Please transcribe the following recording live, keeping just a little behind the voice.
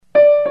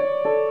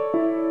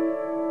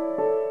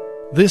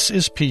This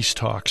is Peace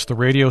Talks, the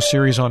radio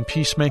series on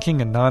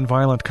peacemaking and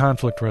nonviolent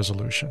conflict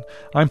resolution.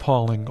 I'm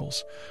Paul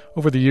Ingalls.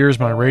 Over the years,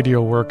 my radio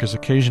work has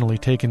occasionally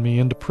taken me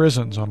into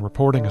prisons on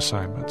reporting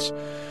assignments.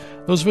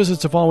 Those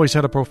visits have always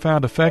had a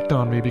profound effect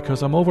on me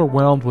because I'm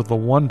overwhelmed with the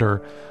wonder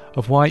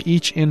of why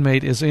each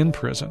inmate is in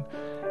prison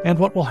and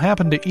what will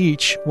happen to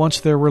each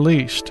once they're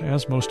released,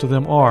 as most of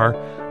them are,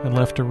 and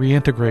left to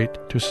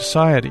reintegrate to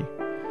society.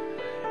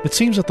 It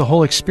seems that the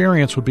whole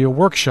experience would be a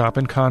workshop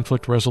in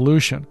conflict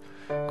resolution.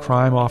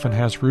 Crime often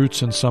has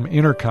roots in some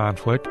inner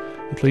conflict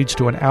that leads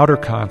to an outer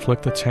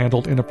conflict that's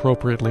handled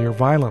inappropriately or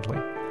violently.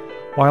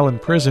 While in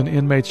prison,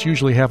 inmates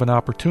usually have an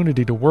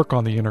opportunity to work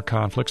on the inner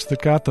conflicts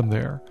that got them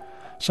there.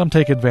 Some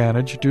take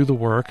advantage, do the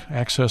work,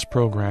 access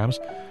programs,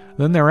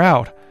 then they're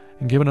out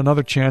and given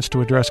another chance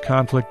to address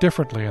conflict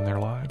differently in their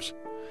lives.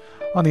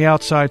 On the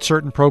outside,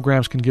 certain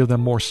programs can give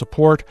them more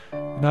support,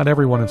 but not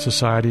everyone in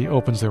society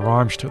opens their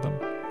arms to them.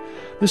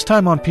 This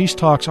time on Peace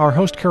Talks, our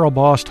host Carol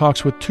Boss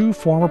talks with two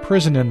former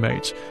prison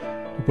inmates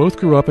who both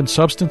grew up in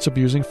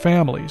substance-abusing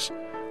families.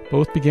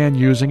 Both began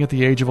using at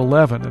the age of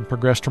 11 and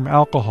progressed from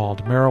alcohol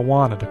to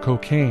marijuana to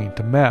cocaine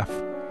to meth.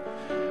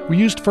 We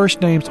used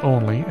first names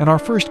only, and our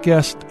first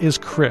guest is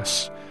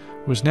Chris,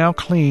 who is now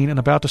clean and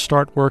about to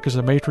start work as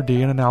a maitre d'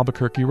 in an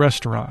Albuquerque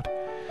restaurant.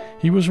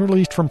 He was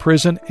released from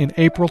prison in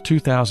April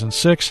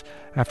 2006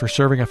 after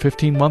serving a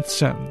 15-month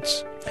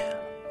sentence.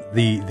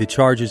 The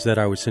charges that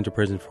I was sent to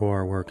prison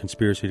for were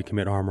conspiracy to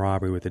commit armed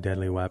robbery with a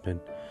deadly weapon.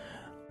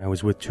 I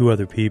was with two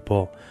other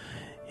people,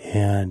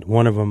 and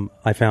one of them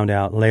I found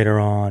out later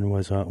on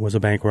was a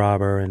bank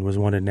robber and was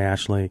wanted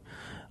nationally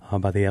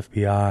by the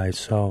FBI.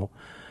 So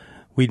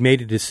we'd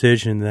made a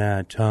decision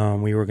that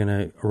we were going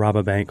to rob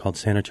a bank called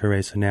Santa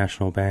Teresa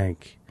National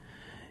Bank.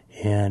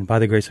 And by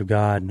the grace of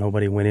God,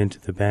 nobody went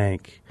into the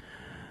bank.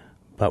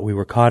 But we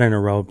were caught in a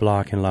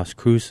roadblock in Las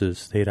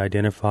Cruces. They'd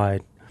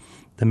identified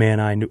the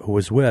man I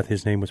was with.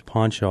 His name was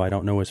Pancho. I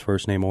don't know his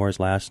first name or his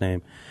last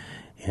name.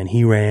 And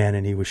he ran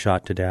and he was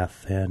shot to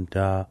death. And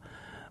I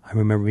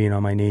remember being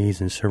on my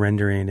knees and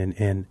surrendering,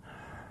 and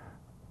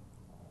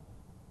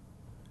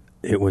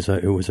it was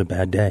a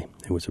bad day.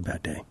 It was a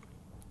bad day.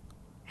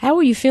 How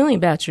were you feeling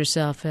about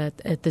yourself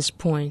at this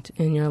point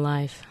in your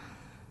life?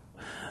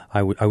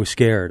 I was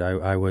scared.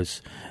 I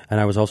was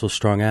also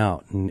strung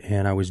out,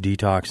 and I was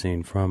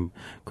detoxing from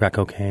crack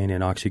cocaine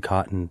and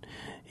Oxycontin,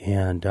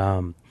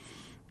 and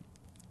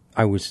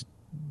I was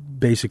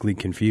basically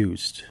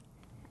confused.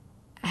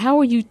 How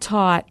were you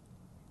taught,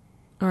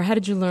 or how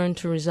did you learn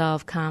to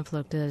resolve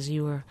conflict as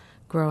you were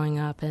growing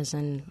up as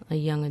a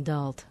young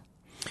adult?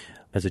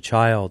 As a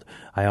child,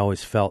 I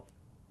always felt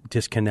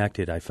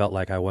disconnected. I felt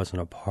like I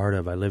wasn't a part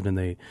of. I lived in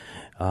the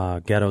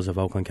ghettos of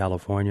Oakland,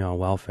 California on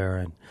welfare,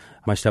 and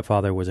my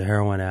stepfather was a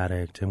heroin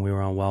addict, and we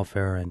were on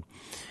welfare,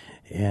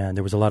 and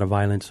there was a lot of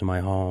violence in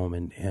my home,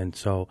 and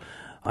so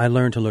I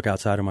learned to look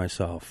outside of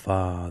myself,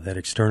 that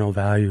external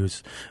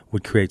values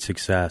would create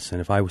success.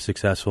 And if I was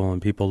successful and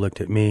people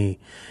looked at me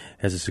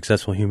as a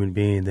successful human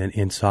being, then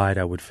inside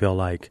I would feel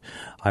like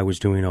I was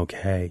doing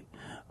okay.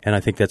 And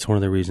I think that's one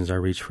of the reasons I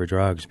reached for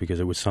drugs,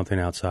 because it was something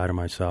outside of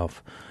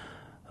myself.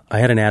 I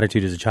had an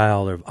attitude as a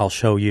child of, I'll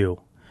show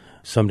you.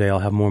 Someday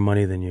I'll have more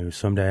money than you.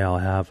 Someday I'll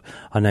have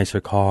a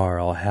nicer car.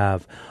 I'll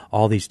have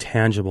all these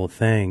tangible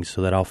things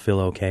so that I'll feel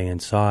okay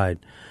inside.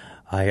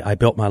 I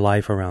built my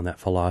life around that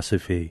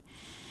philosophy.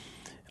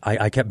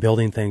 I kept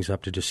building things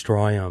up to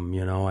destroy them.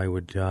 You know, I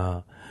would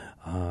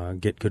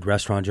get good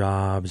restaurant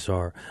jobs,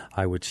 or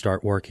I would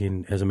start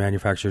working as a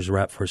manufacturer's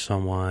rep for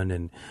someone.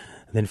 And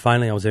then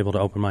finally I was able to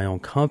open my own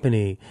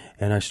company,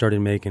 and I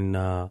started making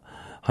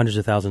hundreds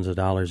of thousands of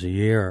dollars a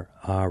year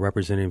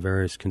representing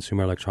various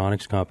consumer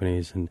electronics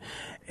companies.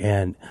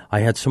 And I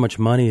had so much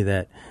money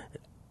that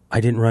I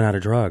didn't run out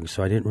of drugs,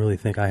 so I didn't really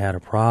think I had a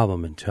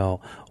problem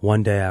until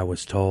one day I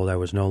was told I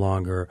was no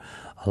longer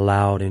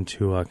allowed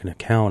into an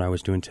account I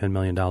was doing $10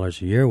 million a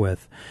year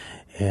with,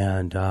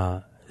 and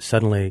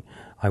suddenly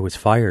I was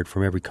fired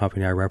from every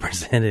company I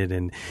represented,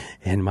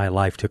 and my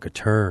life took a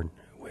turn,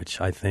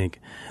 which I think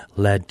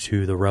led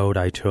to the road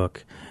I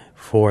took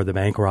for the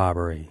bank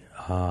robbery,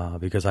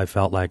 because I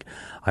felt like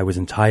I was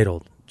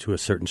entitled to a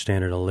certain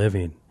standard of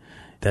living.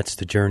 That's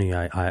the journey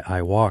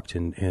I walked,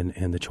 and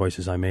the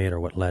choices I made are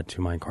what led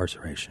to my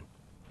incarceration.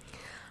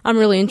 I'm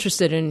really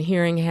interested in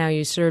hearing how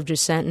you served your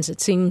sentence.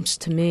 It seems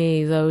to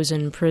me those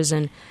in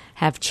prison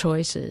have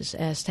choices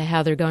as to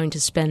how they're going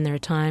to spend their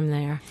time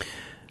there.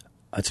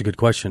 That's a good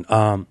question.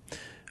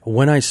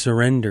 When I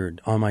surrendered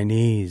on my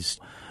knees,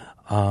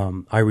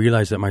 I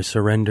realized that my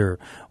surrender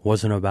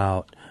wasn't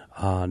about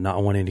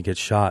not wanting to get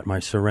shot.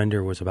 My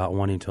surrender was about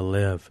wanting to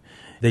live.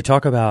 They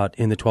talk about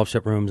in the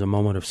 12-step rooms a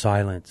moment of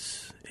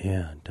silence,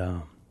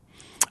 and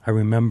I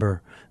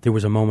remember there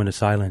was a moment of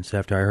silence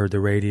after I heard the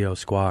radio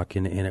squawk,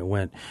 and it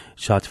went,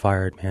 shots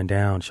fired, man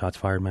down, shots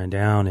fired, man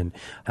down. And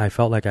I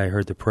felt like I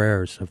heard the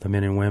prayers of the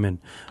men and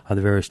women of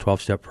the various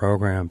 12-step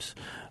programs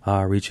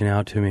reaching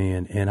out to me,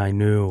 and I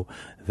knew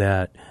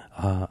that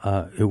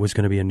it was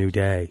going to be a new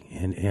day,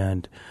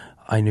 and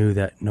I knew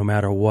that no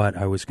matter what,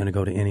 I was going to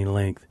go to any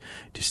length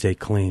to stay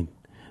clean,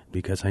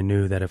 because I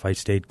knew that if I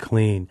stayed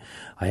clean,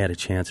 I had a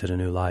chance at a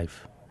new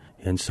life.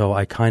 And so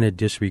I kind of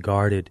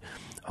disregarded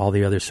all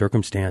the other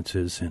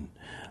circumstances, and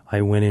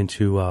I went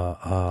into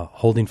a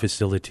holding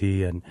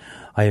facility, and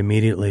I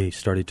immediately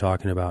started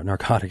talking about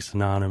Narcotics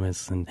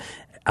Anonymous and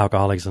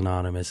Alcoholics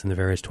Anonymous and the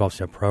various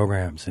 12-step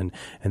programs, and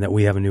that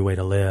we have a new way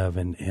to live.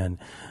 And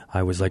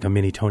I was like a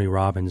mini Tony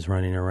Robbins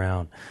running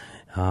around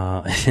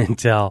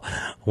until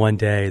one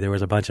day there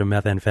was a bunch of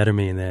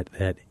methamphetamine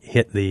that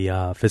hit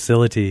the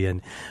facility,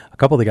 and a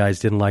couple of the guys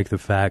didn't like the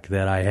fact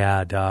that I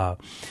had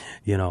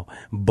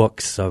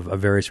books of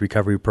various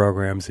recovery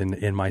programs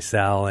in my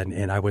cell,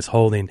 and I was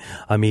holding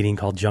a meeting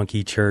called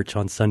Junkie Church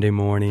on Sunday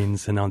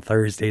mornings, and on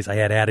Thursdays I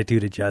had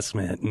attitude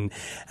adjustment, and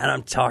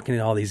I'm talking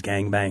to all these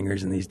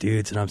gangbangers and these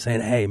dudes, and I'm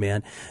saying, hey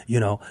man,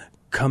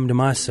 come to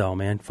my cell,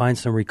 man, find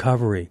some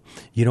recovery.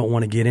 You don't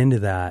want to get into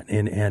that.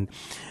 And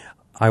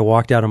I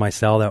walked out of my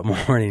cell that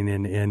morning,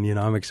 and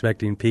I'm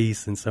expecting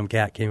peace, and some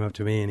cat came up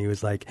to me and he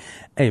was like,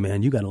 hey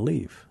man, you got to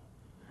leave.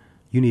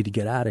 You need to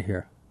get out of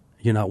here.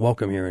 You're not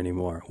welcome here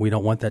anymore. We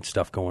don't want that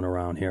stuff going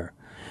around here.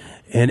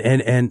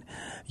 And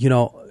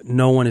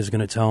no one is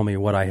going to tell me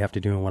what I have to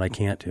do and what I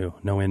can't do.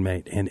 No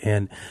inmate.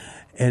 And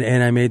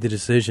I made the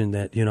decision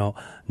that,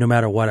 no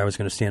matter what, I was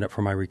going to stand up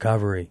for my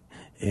recovery.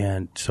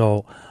 And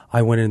so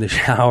I went in the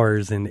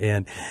showers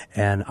and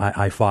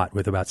I fought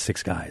with about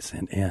 6 guys,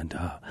 and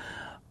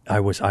I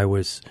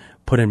was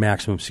put in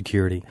maximum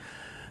security.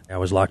 I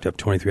was locked up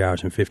 23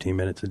 hours and 15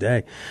 minutes a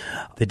day.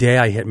 The day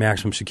I hit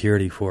maximum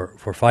security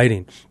for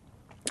fighting,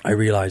 I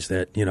realized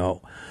that,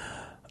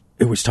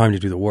 it was time to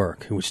do the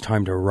work. It was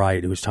time to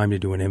write. It was time to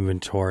do an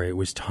inventory. It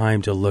was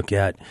time to look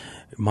at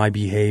my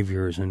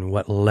behaviors and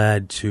what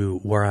led to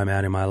where I'm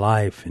at in my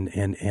life.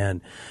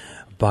 And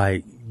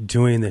by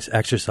doing this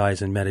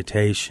exercise and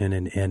meditation,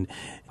 and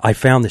I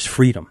found this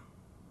freedom,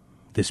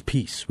 this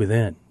peace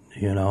within,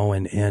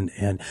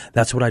 and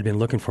that's what I'd been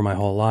looking for my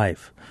whole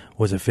life,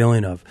 was a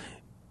feeling of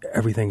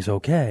everything's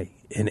okay.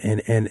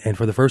 And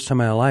for the first time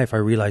in my life, I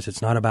realized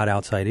it's not about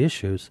outside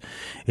issues.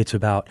 It's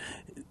about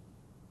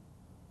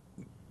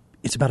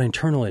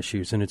internal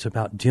issues, and it's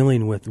about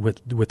dealing with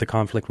the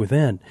conflict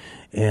within,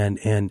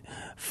 and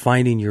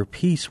finding your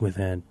peace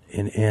within.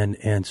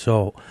 And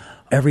so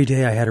every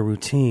day I had a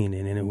routine,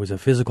 and it was a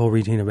physical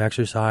routine of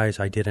exercise.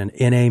 I did an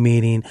NA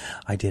meeting.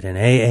 I did an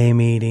AA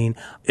meeting.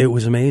 It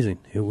was amazing.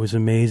 It was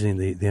amazing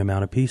the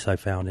amount of peace I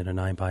found in a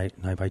 9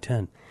 by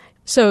 10.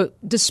 So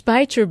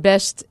despite your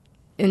best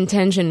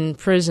intention in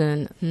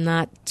prison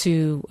not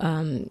to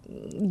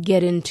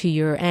get into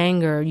your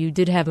anger, you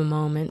did have a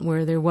moment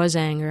where there was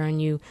anger,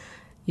 and you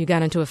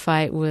got into a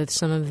fight with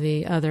some of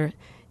the other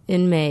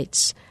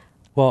inmates.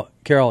 Well,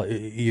 Carol,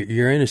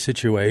 you're in a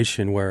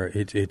situation where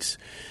it's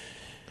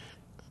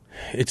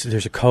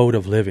there's a code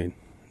of living,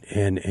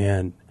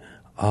 and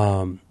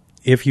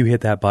if you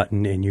hit that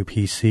button and you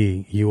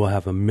PC, you will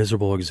have a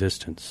miserable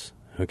existence.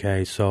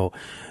 Okay, so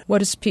what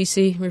does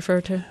PC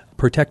refer to?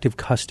 Protective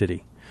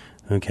custody.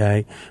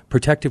 Okay,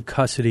 protective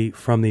custody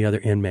from the other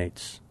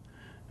inmates.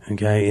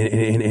 Okay,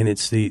 and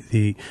it's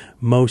the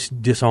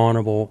most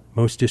dishonorable,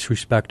 most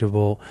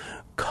disrespectful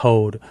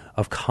code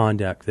of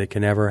conduct that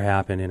can ever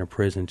happen in a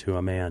prison to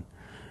a man.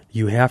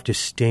 You have to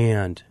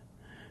stand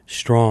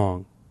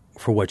strong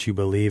for what you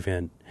believe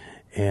in,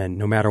 and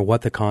no matter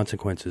what the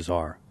consequences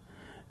are.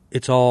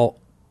 It's all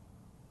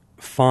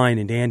fine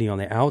and dandy on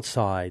the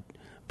outside,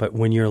 but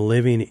when you're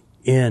living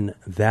in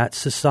that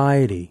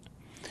society,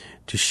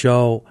 to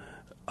show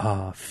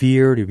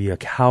fear, to be a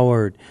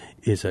coward,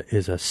 is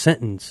a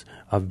sentence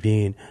of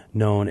being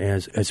known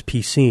as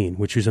PCing,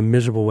 which is a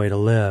miserable way to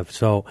live.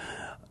 So,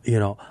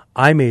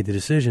 I made the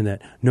decision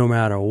that no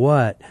matter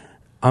what,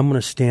 I'm going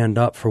to stand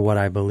up for what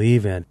I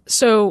believe in.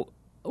 So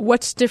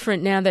what's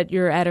different now that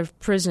you're out of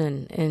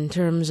prison in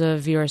terms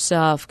of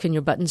yourself? Can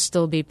your buttons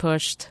still be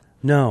pushed?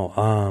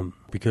 No,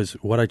 because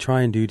what I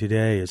try and do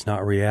today is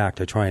not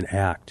react. I try and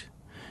act.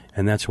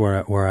 And that's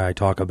where I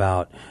talk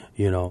about,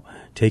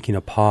 taking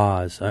a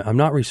pause. I'm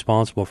not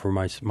responsible for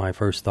my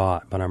first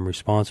thought, but I'm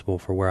responsible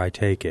for where I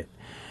take it.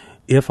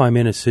 If I'm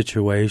in a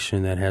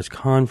situation that has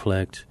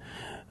conflict,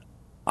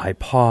 I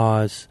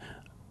pause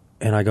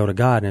and I go to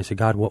God and I say,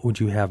 God, what would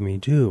you have me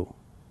do?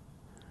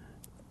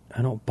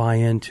 I don't buy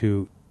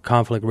into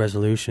conflict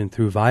resolution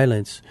through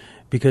violence,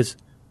 because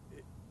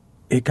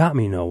it got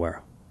me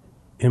nowhere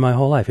in my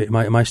whole life.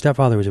 My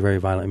stepfather was a very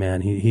violent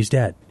man. He's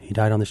dead. He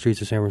died on the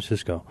streets of San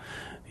Francisco.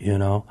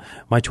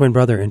 My twin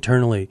brother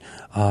internally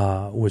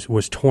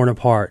was torn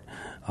apart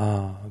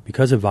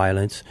because of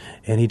violence,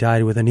 and he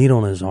died with a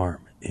needle in his arm,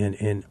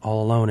 and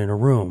all alone in a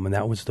room. And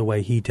that was the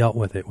way he dealt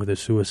with it, with a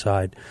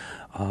suicide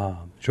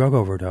drug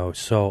overdose.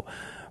 So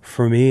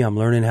for me, I'm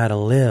learning how to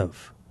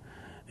live,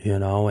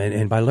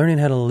 and by learning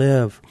how to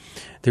live,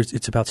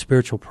 it's about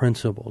spiritual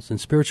principles,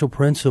 and spiritual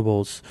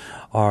principles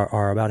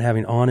are about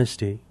having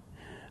honesty,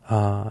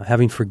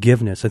 having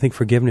forgiveness. I think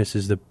forgiveness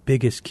is the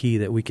biggest key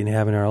that we can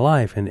have in our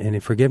life,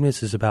 and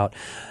forgiveness is about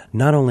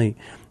not only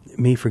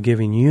me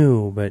forgiving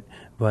you,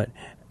 but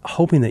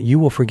hoping that you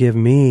will forgive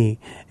me,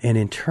 and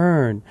in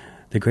turn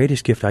the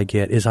greatest gift I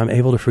get is I'm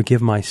able to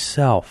forgive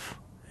myself,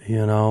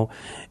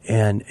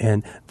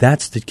 and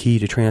that's the key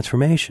to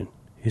transformation,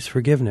 is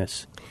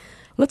forgiveness.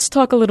 Let's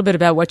talk a little bit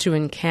about what you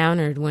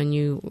encountered when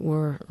you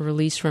were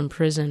released from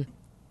prison.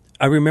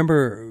 I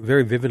remember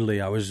very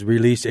vividly, I was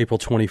released April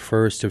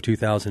 21st of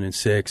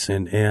 2006,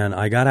 and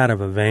I got out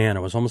of a van. It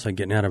was almost like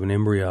getting out of an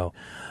embryo.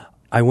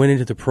 I went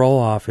into the parole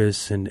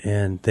office,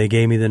 and they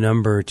gave me the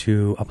number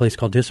to a place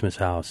called Dismas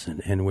House,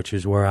 and which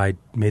is where I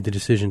made the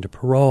decision to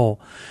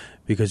parole,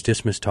 because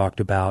Dismas talked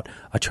about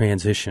a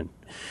transition.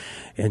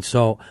 And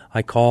so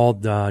I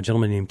called a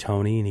gentleman named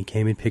Tony, and he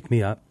came and picked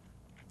me up.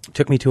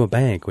 Took me to a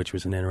bank, which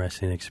was an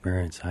interesting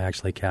experience. I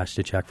actually cashed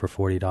a check for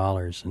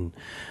 $40, and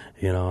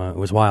it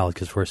was wild,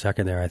 because for a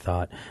second there I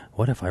thought,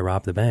 what if I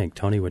robbed the bank?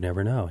 Tony would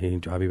never know. He'd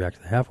drive me back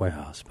to the halfway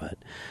house, but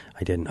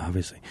I didn't,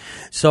 obviously.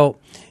 So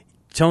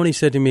Tony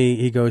said to me,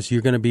 he goes,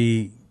 you got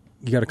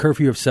a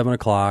curfew of 7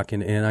 o'clock,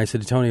 and I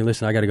said to Tony,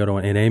 listen, I got to go to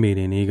an NA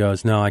meeting. And he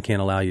goes, no, I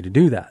can't allow you to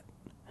do that.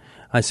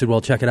 I said,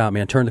 well, check it out,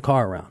 man, turn the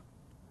car around.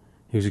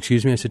 He goes,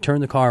 excuse me? I said, turn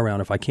the car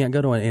around. If I can't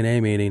go to an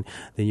NA meeting,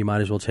 then you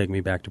might as well take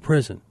me back to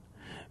prison,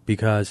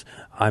 because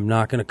I'm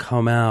not going to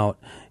come out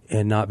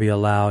and not be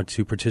allowed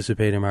to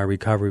participate in my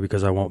recovery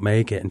because I won't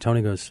make it. And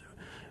Tony goes,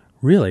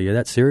 really? You're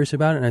that serious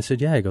about it? And I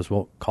said, yeah. He goes,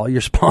 well, call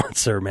your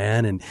sponsor,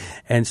 man.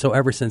 And so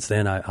ever since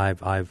then,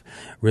 I've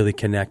really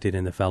connected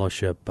in the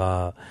fellowship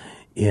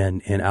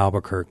in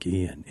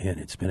Albuquerque, and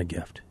it's been a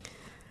gift.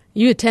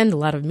 You attend a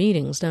lot of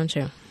meetings, don't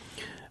you?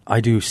 I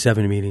do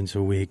 7 meetings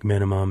a week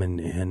minimum,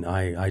 and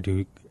I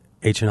do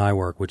H&I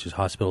work, which is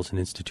hospitals and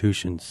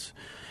institutions.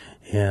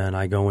 And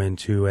I go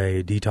into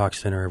a detox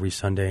center every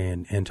Sunday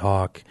and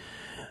talk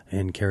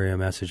and carry a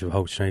message of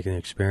hope, strength, and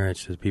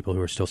experience to the people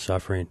who are still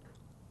suffering.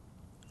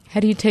 How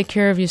do you take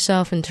care of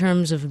yourself in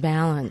terms of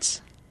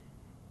balance?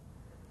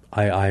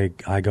 I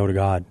go to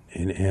God,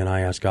 and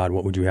I ask God,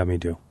 what would you have me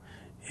do?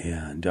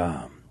 And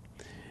I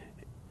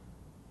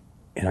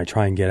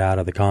try and get out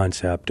of the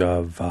concept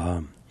of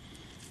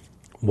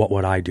what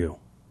would I do?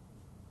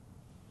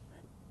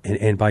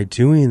 And by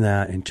doing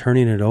that and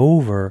turning it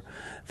over,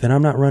 then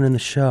I'm not running the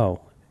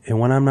show. And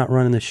when I'm not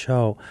running the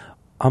show,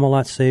 I'm a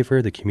lot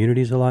safer. The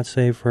community's a lot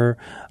safer.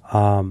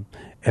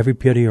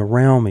 Everybody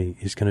around me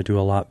is going to do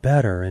a lot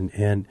better.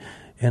 And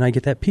I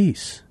get that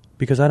peace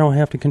because I don't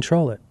have to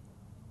control it,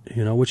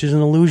 which is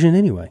an illusion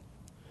anyway.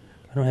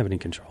 I don't have any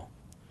control.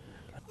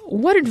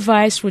 What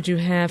advice would you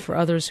have for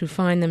others who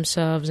find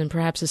themselves in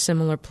perhaps a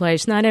similar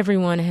place? Not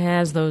everyone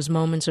has those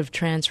moments of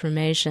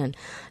transformation.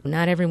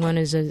 Not everyone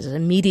is as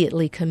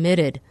immediately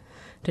committed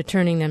to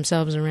turning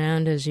themselves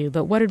around as you.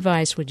 But what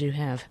advice would you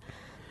have?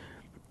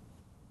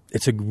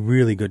 It's a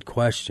really good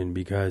question,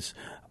 because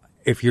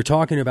if you're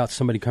talking about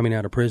somebody coming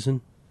out of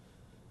prison,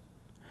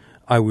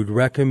 I would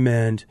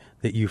recommend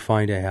that you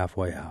find a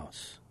halfway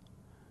house.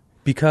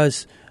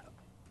 Because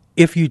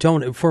if you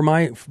don't,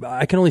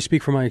 I can only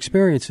speak for my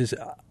experiences.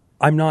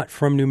 I'm not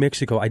from New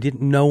Mexico. I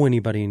didn't know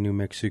anybody in New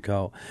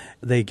Mexico.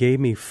 They gave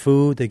me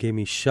food, they gave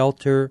me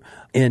shelter,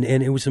 and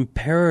it was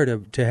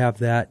imperative to have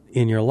that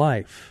in your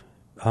life.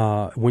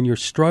 When you're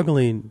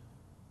struggling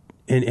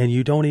and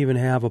you don't even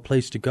have a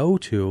place to go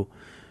to,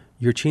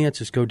 your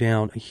chances go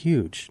down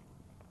huge.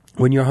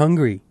 When you're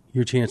hungry,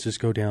 your chances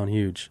go down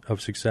huge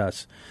of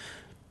success.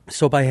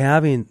 So by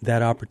having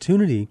that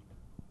opportunity,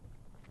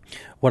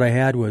 what I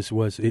had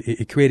was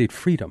it created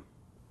freedom.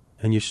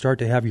 And you start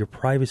to have your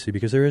privacy,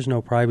 because there is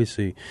no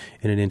privacy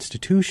in an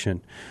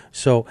institution.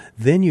 So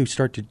then you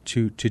start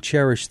to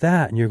cherish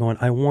that, and you're going,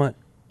 I want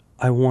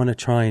to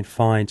try and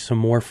find some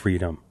more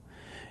freedom.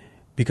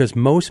 Because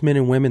most men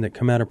and women that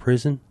come out of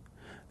prison,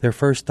 their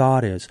first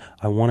thought is,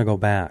 I want to go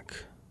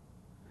back.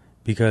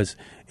 Because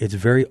it's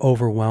very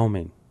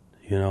overwhelming.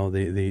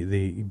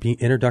 The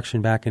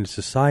introduction back into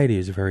society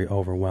is very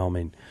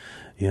overwhelming.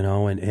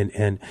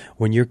 And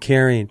when you're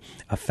carrying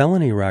a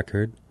felony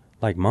record,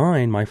 like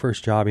mine, my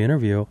first job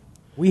interview,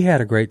 we had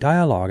a great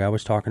dialogue. I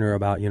was talking to her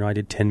about, I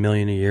did $10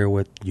 million a year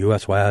with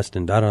U.S. West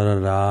and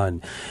da-da-da-da.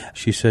 And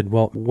she said,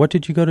 well, what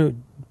did you go to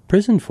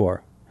prison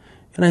for?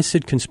 And I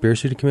said,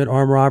 conspiracy to commit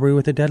armed robbery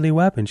with a deadly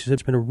weapon. She said,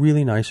 it's been a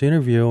really nice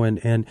interview,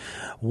 and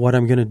what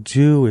I'm going to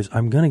do is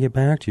I'm going to get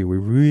back to you. We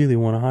really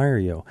want to hire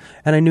you.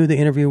 And I knew the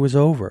interview was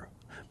over.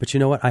 But you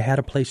know what? I had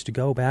a place to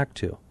go back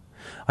to.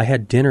 I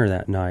had dinner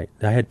that night.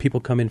 I had people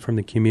come in from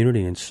the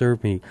community and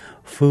serve me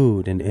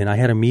food, and I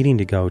had a meeting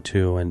to go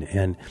to,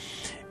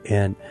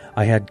 and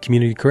I had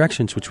community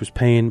corrections, which was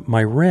paying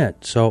my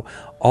rent. So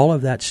all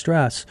of that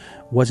stress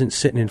wasn't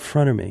sitting in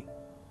front of me.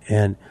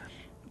 And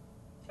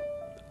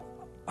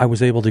I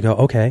was able to go,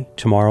 okay,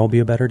 tomorrow will be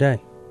a better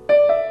day.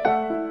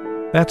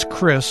 That's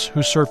Chris,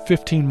 who served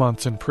 15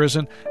 months in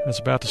prison and is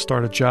about to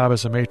start a job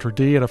as a maitre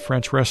d' at a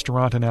French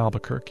restaurant in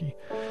Albuquerque.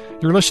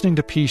 You're listening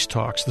to Peace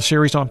Talks, the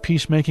series on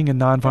peacemaking and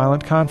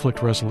nonviolent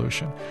conflict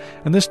resolution.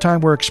 And this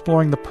time we're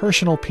exploring the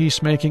personal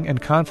peacemaking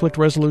and conflict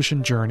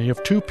resolution journey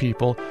of 2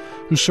 people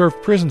who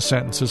served prison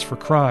sentences for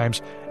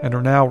crimes and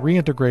are now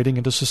reintegrating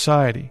into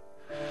society.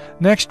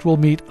 Next, we'll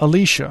meet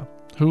Alicia,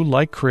 who,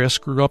 like Chris,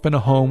 grew up in a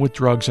home with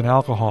drugs and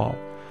alcohol.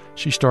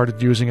 She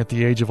started using at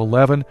the age of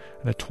 11,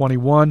 and at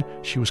 21,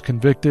 she was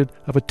convicted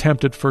of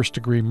attempted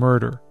first-degree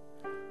murder.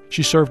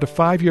 She served a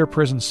 5-year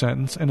prison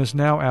sentence and is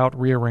now out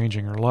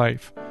rearranging her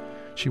life.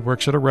 She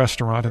works at a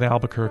restaurant in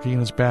Albuquerque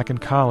and is back in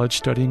college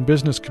studying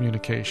business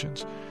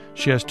communications.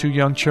 She has 2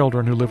 young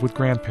children who live with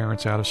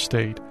grandparents out of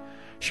state.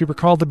 She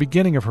recalled the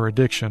beginning of her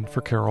addiction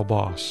for Carol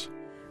Boss.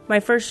 My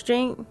first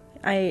drink,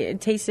 I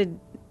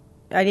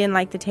didn't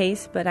like the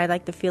taste, but I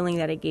liked the feeling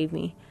that it gave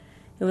me.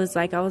 It was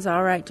like I was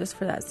all right just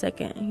for that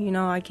second. You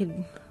know, I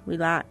could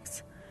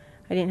relax.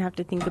 I didn't have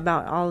to think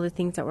about all the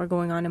things that were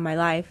going on in my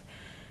life.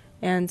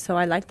 And so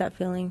I liked that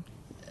feeling.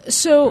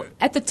 So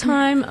at the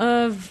time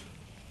of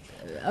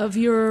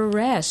your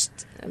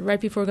arrest, right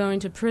before going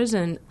to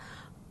prison,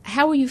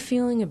 how were you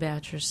feeling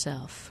about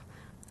yourself?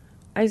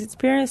 I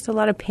experienced a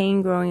lot of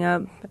pain growing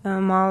up.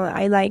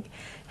 I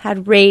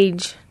had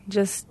rage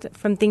just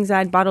from things that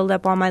I'd bottled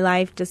up all my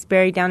life, just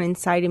buried down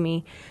inside of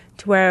me,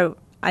 to where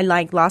I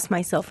lost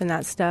myself in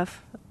that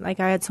stuff.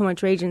 Like I had so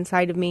much rage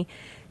inside of me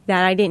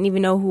that I didn't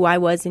even know who I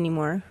was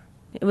anymore.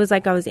 It was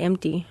like I was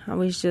empty. I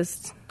was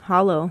just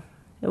hollow.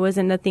 There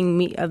wasn't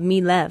nothing of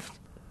me left.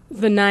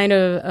 The night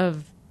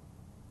of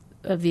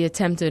the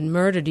attempted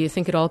murder, do you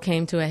think it all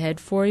came to a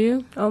head for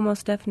you? Oh,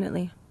 most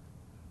definitely.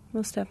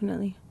 Most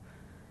definitely.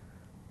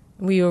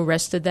 Were you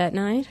arrested that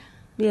night?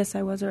 Yes,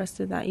 I was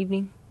arrested that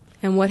evening.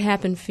 And what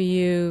happened for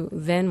you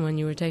then when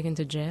you were taken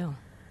to jail?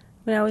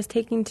 When I was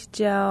taken to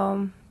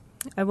jail,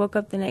 I woke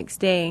up the next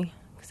day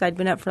because I'd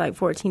been up for like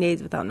 14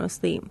 days without no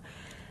sleep.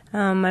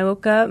 I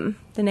woke up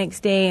the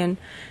next day and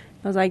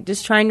I was like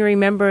just trying to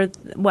remember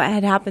what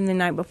had happened the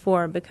night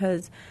before,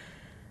 because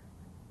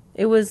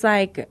it was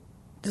like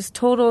just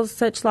total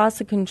such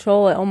loss of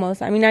control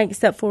almost. I mean, I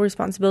accept full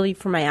responsibility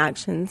for my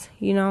actions,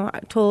 you know,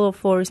 total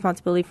full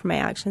responsibility for my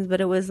actions.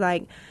 But it was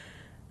like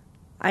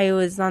I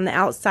was on the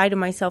outside of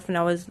myself and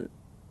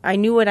I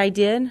knew what I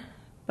did,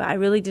 but I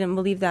really didn't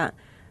believe that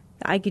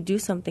I could do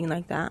something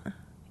like that.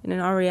 And in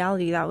our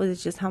reality, that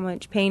was just how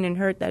much pain and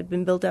hurt that had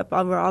been built up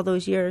over all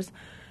those years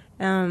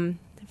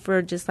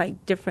for just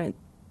like different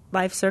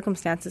life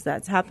circumstances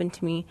that's happened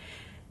to me.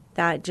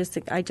 That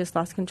I just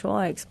lost control.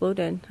 I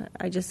exploded.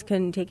 I just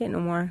couldn't take it no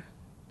more.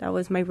 That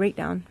was my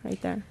breakdown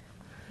right there.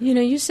 You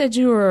know, you said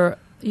you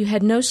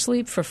had no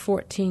sleep for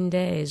 14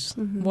 days.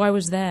 Mm-hmm. Why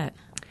was that?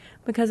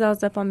 Because I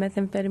was up on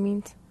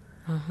methamphetamines.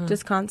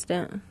 Just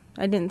constant.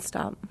 I didn't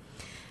stop.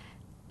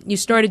 You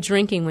started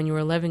drinking when you were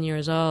 11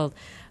 years old.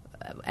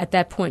 At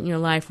that point in your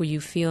life, were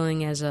you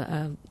feeling as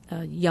a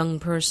young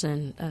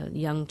person, a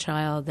young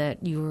child,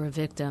 that you were a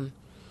victim?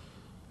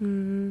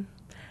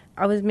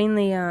 I was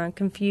mainly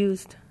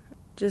confused.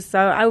 Just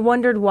I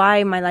wondered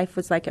why my life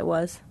was like it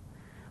was.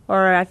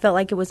 Or I felt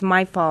like it was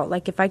my fault.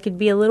 Like if I could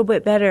be a little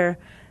bit better,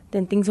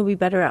 then things will be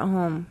better at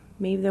home.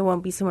 Maybe there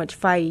won't be so much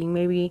fighting.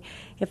 Maybe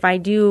if I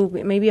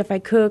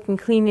cook and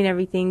clean and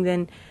everything,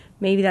 then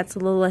maybe that's a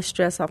little less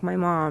stress off my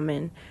mom.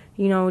 And,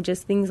 you know,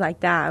 just things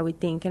like that, I would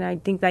think. And I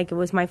think like it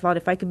was my fault.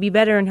 If I could be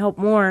better and help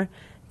more,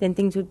 then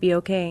things would be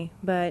okay.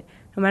 But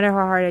no matter how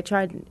hard I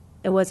tried,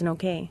 it wasn't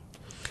okay.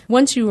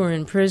 Once you were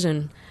in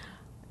prison,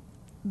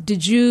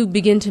 did you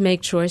begin to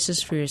make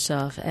choices for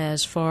yourself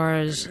as far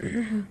as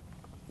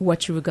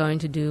what you were going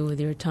to do with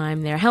your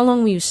time there? How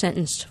long were you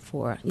sentenced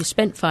for? You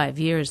spent 5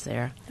 years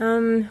there.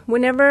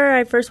 Whenever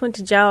I first went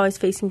to jail, I was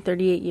facing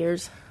 38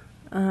 years.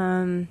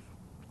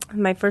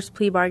 My first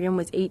plea bargain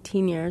was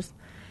 18 years.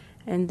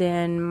 And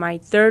then my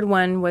third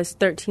one was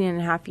 13 and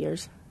a half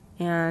years.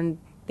 And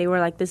they were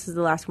like, this is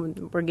the last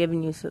one we're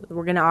giving you, so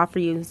we're going to offer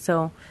you,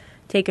 so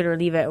take it or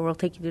leave it, or we'll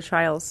take you to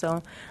trial.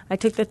 So I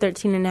took the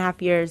 13 and a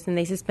half years, and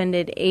they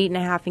suspended 8 and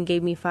a half and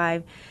gave me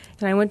 5.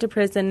 And I went to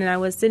prison, and I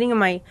was sitting in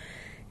my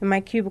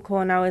cubicle,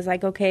 and I was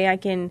like, okay, I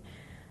can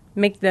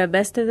make the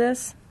best of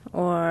this,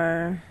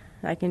 or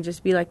I can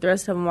just be like the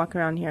rest of them, walk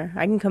around here.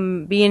 I can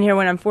come be in here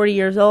when I'm 40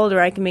 years old,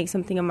 or I can make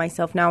something of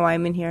myself now while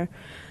I'm in here.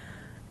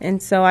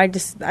 And so I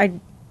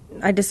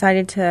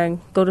decided to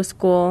go to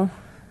school.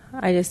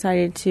 I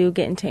decided to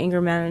get into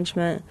anger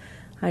management.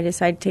 I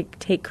decided to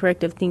take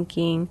corrective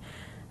thinking.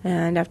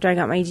 And after I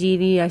got my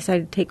GED, I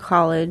decided to take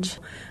college.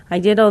 I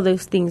did all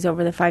those things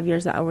over the 5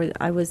 years that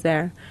I was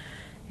there.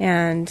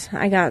 And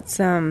I got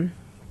some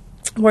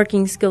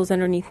working skills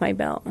underneath my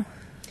belt.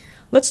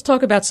 Let's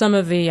talk about some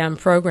of the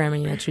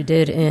programming that you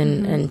did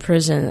in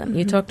prison.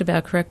 You talked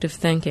about corrective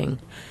thinking.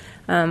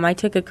 I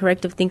took a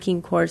corrective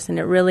thinking course, and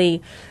it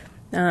really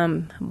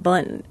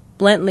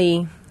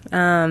bluntly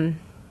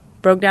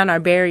broke down our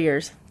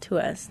barriers to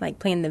us, like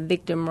playing the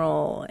victim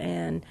role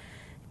and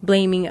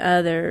blaming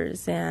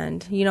others.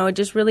 And, you know, it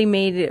just really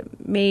made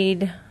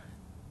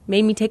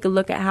me take a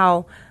look at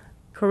how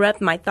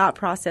corrupt my thought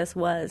process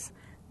was.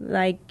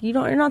 Like,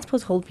 you're not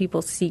supposed to hold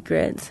people's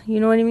secrets.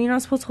 You know what I mean? You're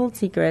not supposed to hold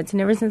secrets.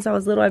 And ever since I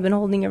was little, I've been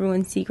holding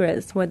everyone's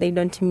secrets, what they've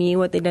done to me,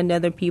 what they've done to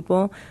other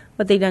people,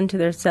 what they've done to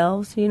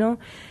themselves, you know?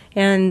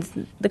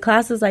 And the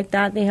classes like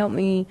that, they help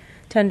me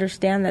to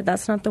understand that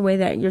that's not the way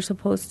that you're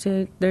supposed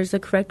to. There's a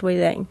correct way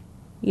that,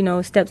 you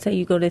know, steps that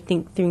you go to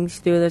think things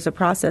through. There's a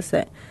process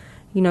that,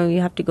 you know,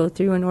 you have to go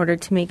through in order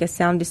to make a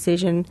sound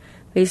decision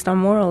based on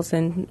morals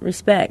and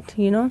respect,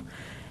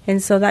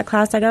 And so that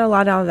class, I got a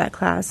lot out of that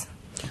class.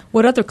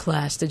 What other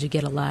class did you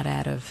get a lot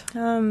out of?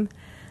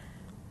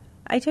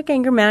 I took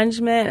anger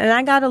management, and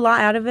I got a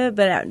lot out of it,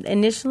 but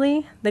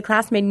initially, the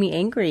class made me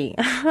angry.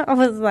 I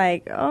was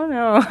like, oh,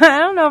 no, I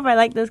don't know if I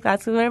like this class,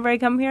 because whenever I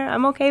come here,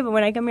 I'm okay, but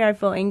when I come here, I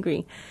feel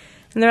angry.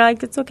 And they're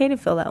like, it's okay to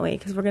feel that way,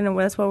 because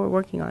that's what we're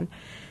working on.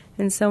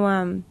 And so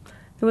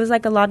there was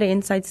like a lot of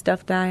inside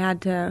stuff that I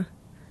had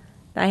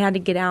to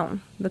get out,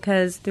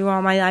 because through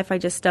all my life, I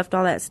just stuffed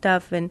all that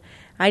stuff, and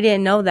I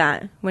didn't know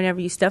that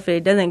whenever you stuff it,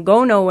 it doesn't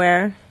go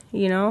nowhere,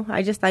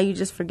 I just thought you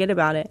just forget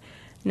about it.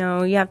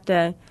 No, you have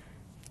to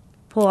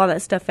pull all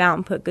that stuff out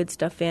and put good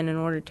stuff in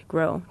order to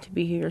grow, to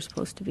be who you're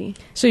supposed to be.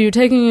 So you're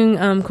taking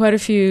quite a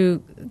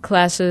few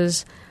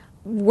classes.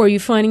 Were you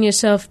finding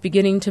yourself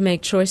beginning to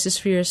make choices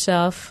for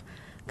yourself,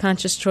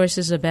 conscious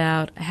choices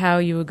about how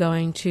you were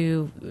going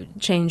to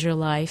change your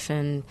life,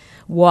 and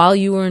while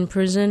you were in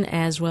prison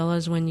as well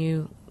as when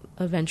you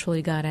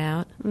eventually got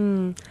out?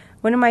 One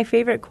of my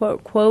favorite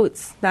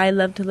quotes that I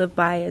love to live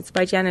by is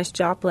by Janis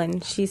Joplin.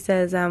 She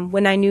says,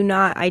 when I knew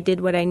not, I did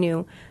what I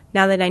knew.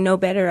 Now that I know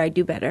better, I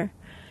do better.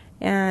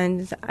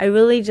 And I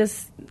really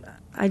just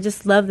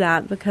love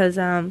that, because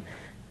I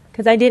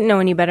didn't know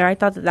any better. I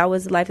thought that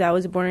was the life that I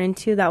was born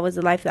into. That was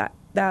the life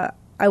that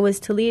I was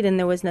to lead, and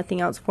there was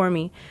nothing else for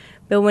me.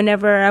 But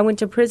whenever I went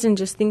to prison,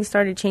 just things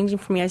started changing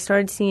for me. I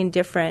started seeing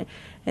different,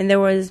 and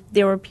there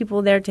were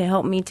people there to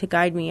help me, to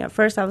guide me. At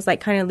first, I was like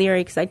kind of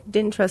leery because I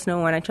didn't trust no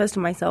one. I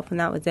trusted myself, and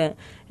that was it.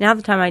 And half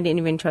the time, I didn't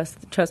even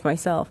trust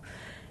myself.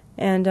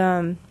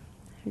 And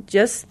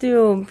just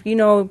through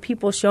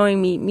people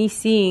showing me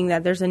seeing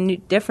that there's a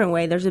different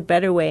way, there's a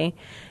better way,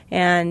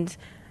 and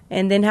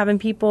then having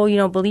people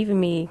believe in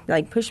me,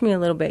 like push me a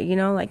little bit,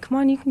 like, come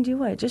on, you can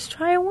do it, just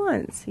try it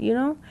once,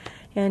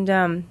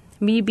 and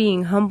me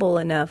being humble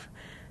enough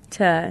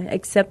to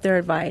accept their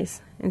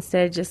advice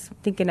instead of just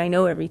thinking I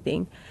know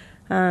everything,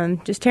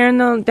 just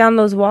tearing down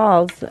those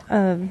walls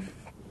of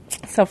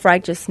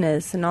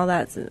self-righteousness and all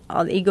that,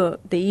 all the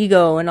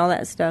ego and all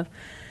that stuff.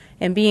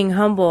 And being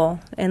humble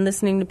and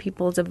listening to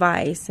people's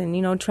advice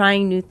and,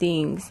 trying new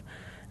things.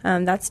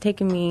 That's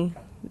taken me,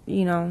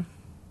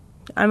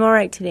 I'm all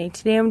right today.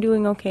 Today I'm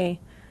doing okay.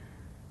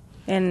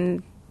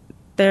 And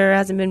there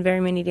hasn't been very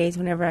many days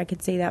whenever I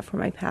could say that for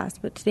my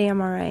past, but today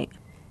I'm all right.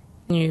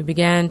 You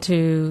began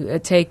to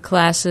take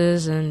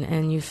classes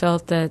and you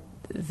felt that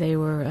they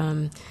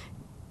were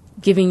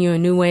giving you a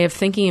new way of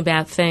thinking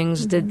about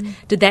things. Mm-hmm.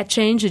 Did that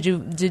change?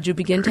 Did you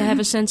begin to have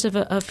a sense of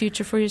a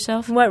future for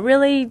yourself? What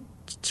really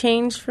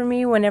changed for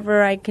me,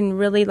 whenever I can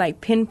really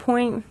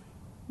pinpoint,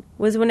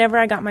 was whenever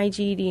I got my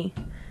GED.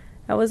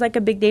 That was a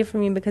big day for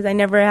me, because I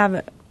never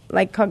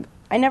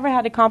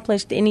had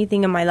accomplished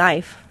anything in my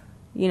life,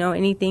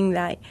 anything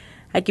that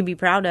I could be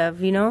proud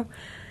of,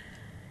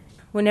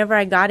 Whenever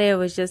I got it, it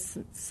was just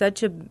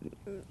such a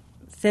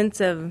sense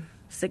of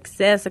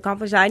success,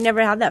 accomplishment. I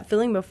never had that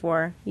feeling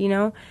before,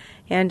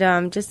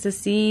 and just to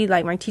see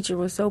my teacher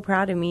was so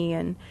proud of me,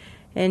 and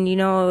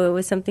it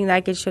was something that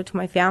I could show to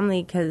my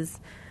family, because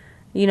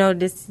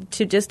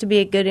just to be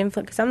a good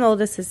influence, because I'm the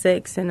oldest of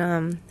 6,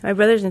 and my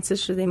brothers and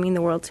sisters, they mean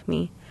the world to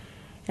me,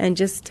 and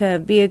just to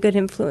be a good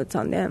influence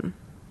on them.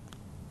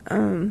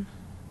 I'm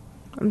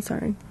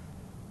sorry.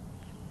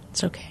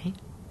 It's okay.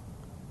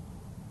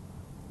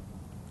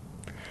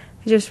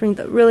 It just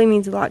really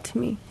means a lot to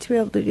me to be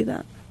able to do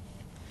that.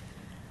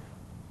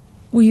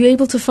 Were you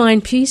able to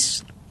find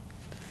peace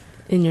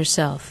in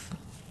yourself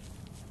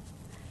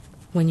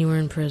when you were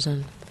in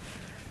prison?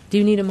 Do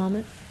you need a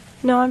moment?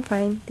 No, I'm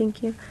fine.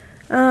 Thank you.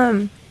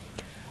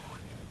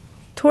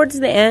 Towards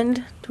the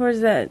end,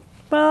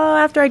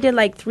 after I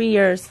did 3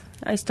 years,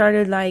 I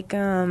started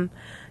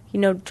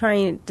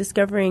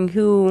discovering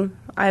who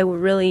I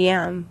really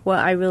am, what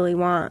I really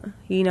want,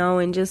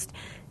 and just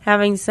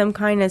having some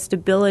kind of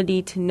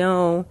stability to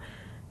know,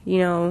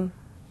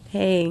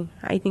 hey,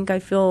 I think I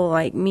feel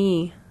like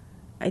me.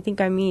 I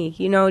think I'm me,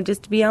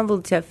 just to be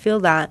able to feel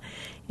that,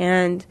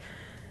 and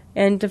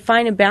to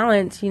find a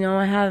balance,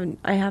 I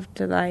have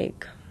to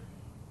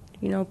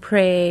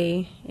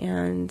pray,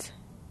 and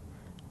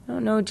I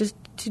don't know, just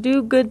to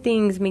do good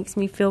things makes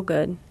me feel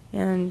good,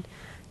 and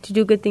to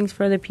do good things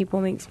for other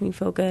people makes me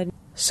feel good.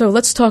 So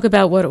let's talk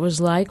about what it was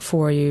like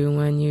for you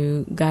when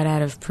you got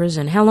out of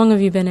prison. How long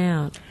have you been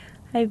out?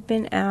 I've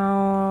been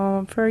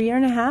out for 1.5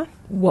 years.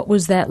 What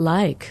was that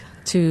like,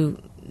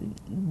 to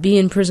be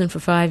in prison for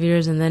 5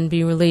 years and then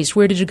be released?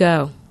 Where did you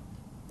go?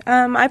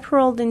 I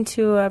paroled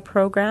into a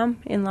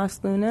program in Los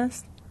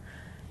Lunas,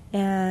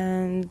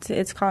 and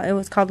it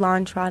was called La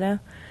Entrada,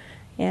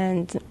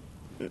 and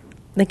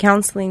the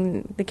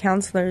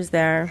counselors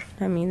there,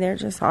 they're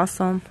just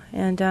awesome,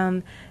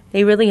 and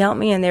they really helped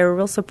me, and they were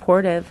real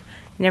supportive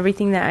in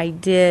everything that I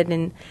did,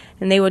 and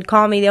they would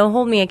call me, they'll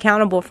hold me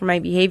accountable for my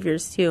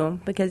behaviors too,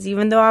 because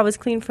even though I was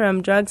clean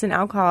from drugs and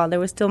alcohol, there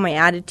was still my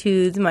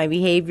attitudes, my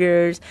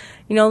behaviors,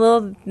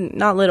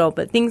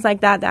 but things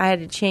like that I had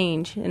to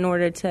change in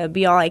order to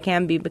be all I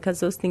can be, because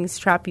those things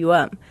trap you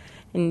up,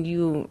 and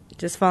you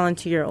just fall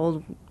into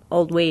your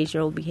old ways,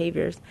 your old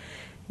behaviors.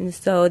 And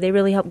so they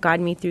really helped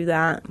guide me through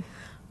that.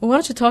 Well, why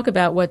don't you talk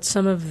about what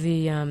some of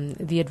the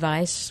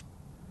advice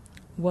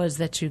was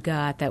that you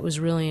got that was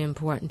really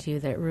important to you,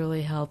 that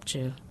really helped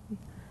you?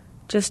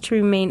 Just to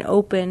remain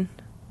open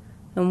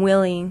and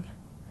willing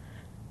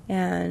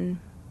and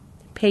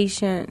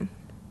patient,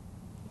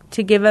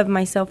 to give of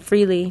myself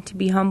freely, to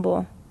be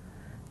humble,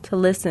 to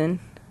listen,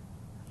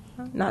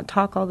 not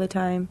talk all the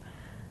time,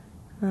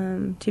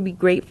 to be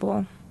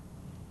grateful.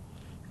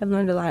 I've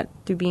learned a lot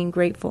through being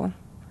grateful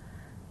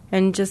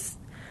and just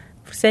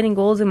setting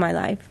goals in my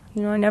life.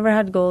 You know, I never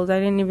had goals. I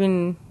didn't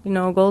even,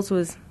 goals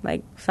was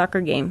like soccer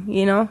game,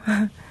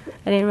 I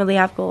didn't really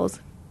have goals.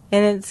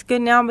 And it's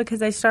good now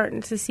because I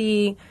start to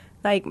see,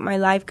 like, my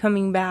life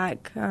coming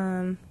back,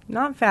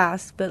 not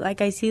fast, but, like,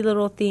 I see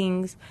little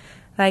things,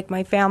 like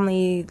my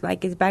family,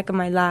 like, is back in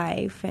my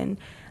life. And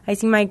I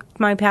see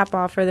my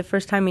papa for the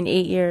first time in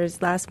 8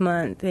 years last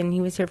month, and he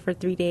was here for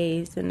 3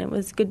 days, and it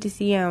was good to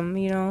see him,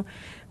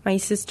 My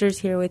sister's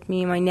here with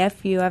me, my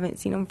nephew, I haven't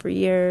seen him for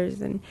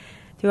years, and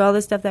through all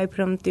the stuff that I put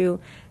him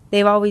through,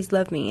 they've always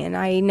loved me, and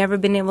I never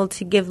been able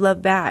to give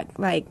love back,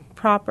 like,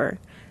 proper.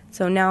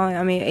 So now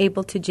I'm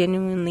able to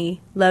genuinely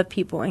love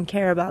people and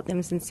care about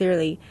them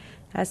sincerely,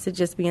 as to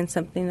just being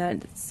something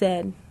that's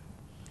said.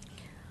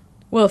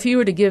 Well, if you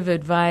were to give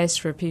advice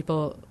for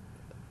people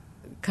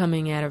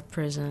coming out of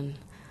prison,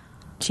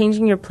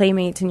 changing your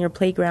playmates and your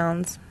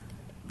playgrounds,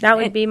 that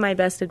would be my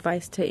best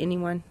advice to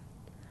anyone.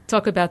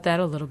 Talk about that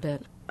a little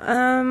bit.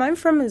 I'm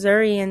from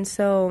Missouri, and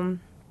so,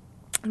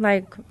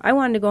 like, I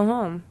wanted to go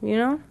home,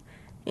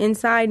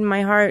 Inside,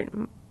 my heart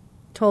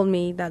told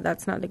me that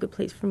that's not a good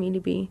place for me to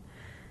be.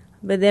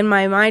 But then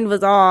my mind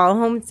was all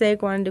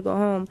homesick, wanted to go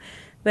home.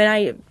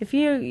 But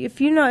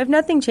if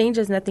nothing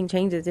changes, nothing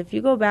changes. If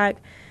you go back,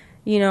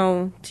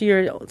 to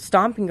your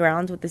stomping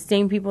grounds with the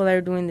same people that are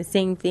doing the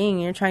same thing,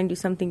 and you're trying to do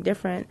something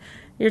different,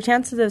 your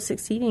chances of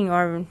succeeding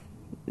are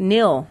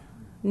nil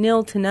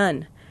to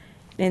none.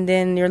 And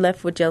then you're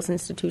left with jails,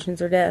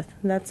 institutions, or death.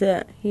 That's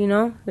it.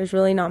 There's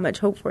really not much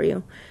hope for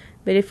you.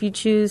 But if you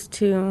choose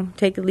to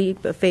take a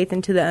leap of faith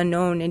into the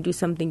unknown and do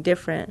something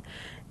different,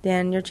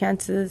 then your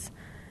chances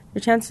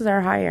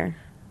are higher,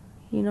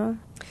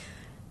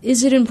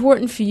 Is it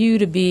important for you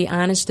to be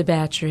honest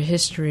about your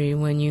history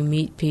when you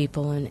meet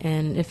people?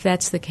 And if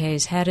that's the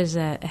case, how does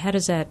that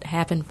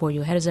happen for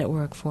you? How does that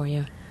work for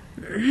you?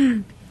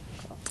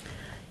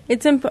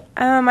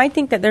 I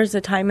think that there's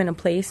a time and a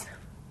place.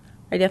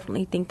 I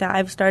definitely think that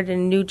I've started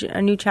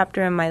a new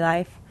chapter in my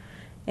life.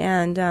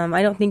 And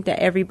I don't think that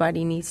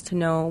everybody needs to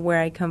know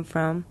where I come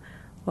from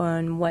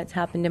and what's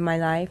happened in my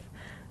life.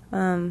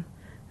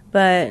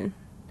 But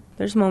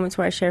there's moments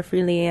where I share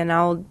freely, and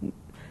I'll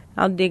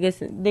dig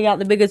out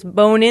the biggest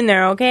bone in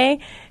there, okay?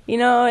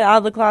 Out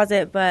of the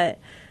closet. But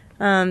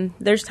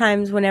there's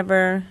times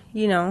whenever,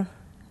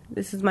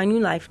 this is my new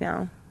life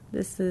now.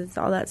 This is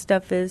all that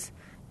stuff is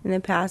in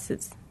the past.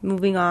 It's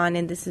moving on,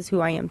 and this is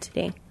who I am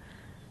today.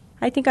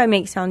 I think I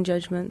make sound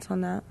judgments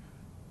on that.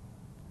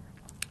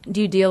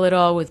 Do you deal at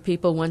all with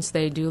people once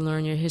they do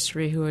learn your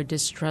history who are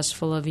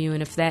distrustful of you?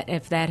 And if that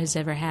has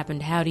ever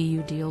happened, how do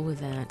you deal with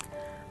that?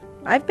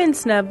 I've been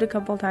snubbed a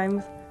couple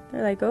times.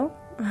 They're like, oh.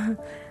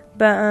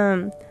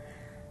 But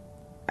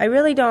I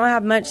really don't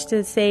have much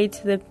to say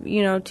to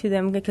to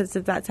them, because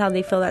if that's how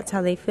they feel, that's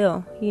how they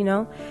feel,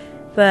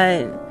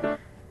 But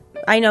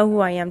I know who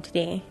I am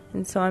today,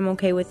 and so I'm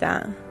okay with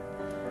that.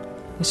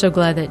 We're so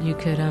glad that you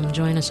could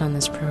join us on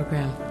this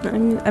program.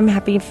 I'm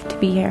happy to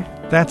be here.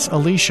 That's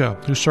Alicia,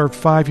 who served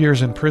 5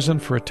 years in prison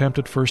for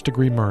attempted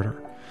first-degree murder.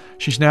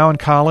 She's now in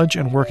college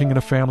and working in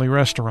a family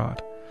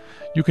restaurant.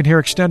 You can hear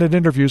extended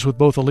interviews with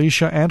both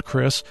Alicia and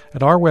Chris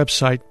at our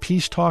website,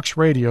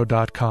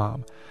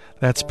 peacetalksradio.com.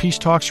 That's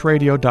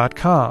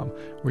peacetalksradio.com,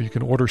 where you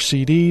can order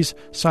CDs,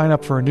 sign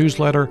up for a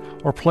newsletter,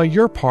 or play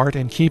your part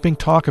in keeping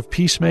talk of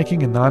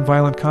peacemaking and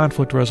nonviolent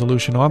conflict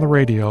resolution on the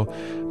radio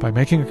by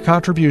making a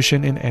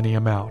contribution in any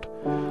amount.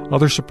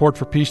 Other support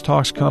for Peace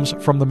Talks comes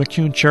from the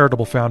McCune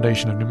Charitable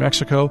Foundation of New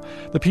Mexico,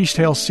 the Peace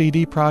Tales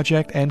CD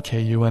Project, and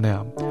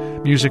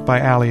KUNM. Music by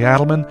Ali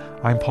Adelman.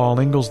 I'm Paul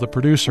Ingalls, the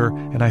producer,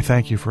 and I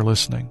thank you for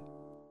listening.